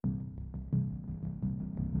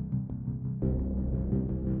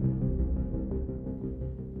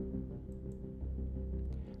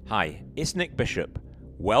Hi, it's Nick Bishop.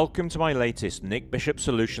 Welcome to my latest Nick Bishop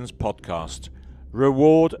Solutions podcast,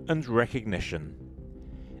 Reward and Recognition.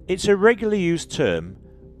 It's a regularly used term,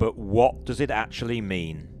 but what does it actually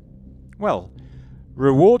mean? Well,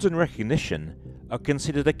 reward and recognition are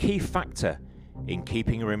considered a key factor in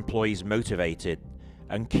keeping your employees motivated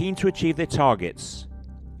and keen to achieve their targets,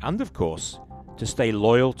 and of course, to stay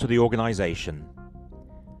loyal to the organisation.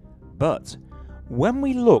 But when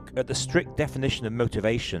we look at the strict definition of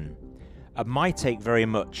motivation, and my take very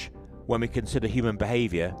much when we consider human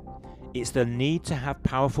behaviour, it's the need to have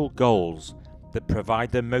powerful goals that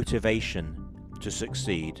provide the motivation to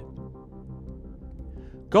succeed.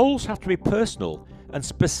 Goals have to be personal and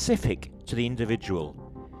specific to the individual.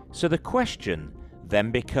 So the question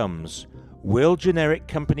then becomes, will generic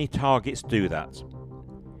company targets do that?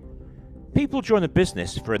 People join a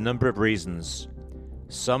business for a number of reasons.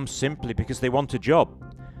 Some simply because they want a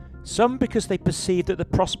job, some because they perceive that the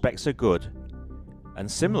prospects are good,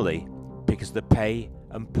 and similarly because the pay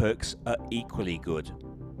and perks are equally good.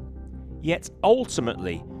 Yet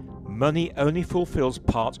ultimately, money only fulfills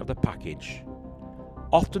part of the package.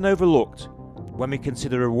 Often overlooked when we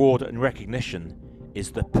consider reward and recognition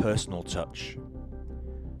is the personal touch.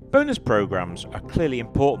 Bonus programs are clearly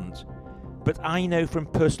important, but I know from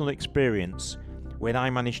personal experience when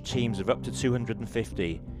I manage teams of up to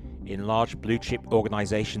 250 in large blue chip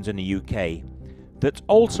organisations in the UK, that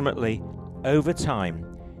ultimately, over time,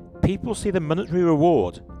 people see the monetary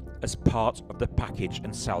reward as part of the package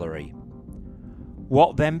and salary.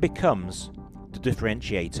 What then becomes the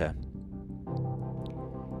differentiator?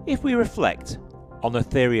 If we reflect on the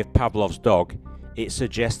theory of Pavlov's dog, it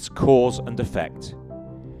suggests cause and effect,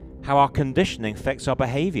 how our conditioning affects our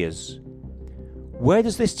behaviours. Where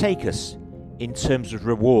does this take us in terms of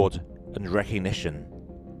reward and recognition?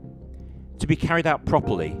 To be carried out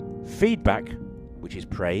properly, feedback, which is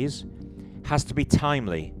praise, has to be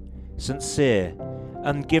timely, sincere,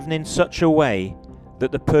 and given in such a way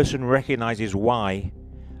that the person recognises why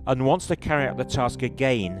and wants to carry out the task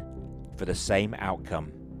again for the same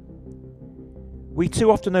outcome. We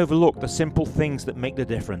too often overlook the simple things that make the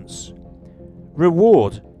difference.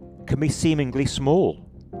 Reward can be seemingly small.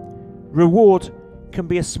 Reward can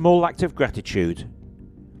be a small act of gratitude.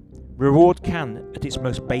 Reward can, at its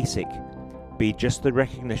most basic, be just the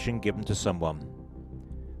recognition given to someone.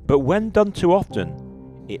 But when done too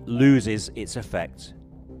often, it loses its effect.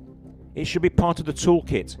 It should be part of the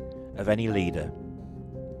toolkit of any leader.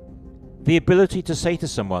 The ability to say to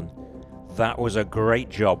someone, "That was a great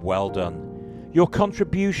job, well done. Your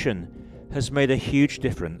contribution has made a huge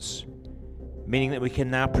difference," meaning that we can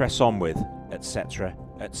now press on with, etc.,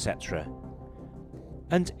 etc.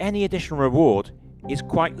 And any additional reward is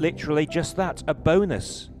quite literally just that, a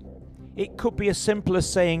bonus. It could be as simple as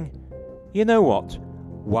saying, "You know what,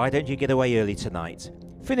 why don't you get away early tonight?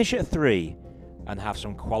 Finish at 3 and have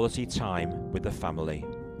some quality time with the family."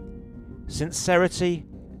 Sincerity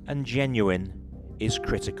and genuine is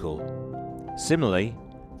critical. Similarly,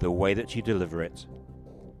 the way that you deliver it.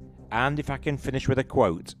 And if I can finish with a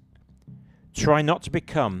quote, try not to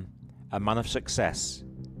become a man of success,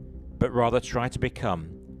 but rather try to become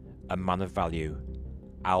a man of value.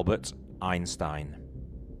 Albert Einstein.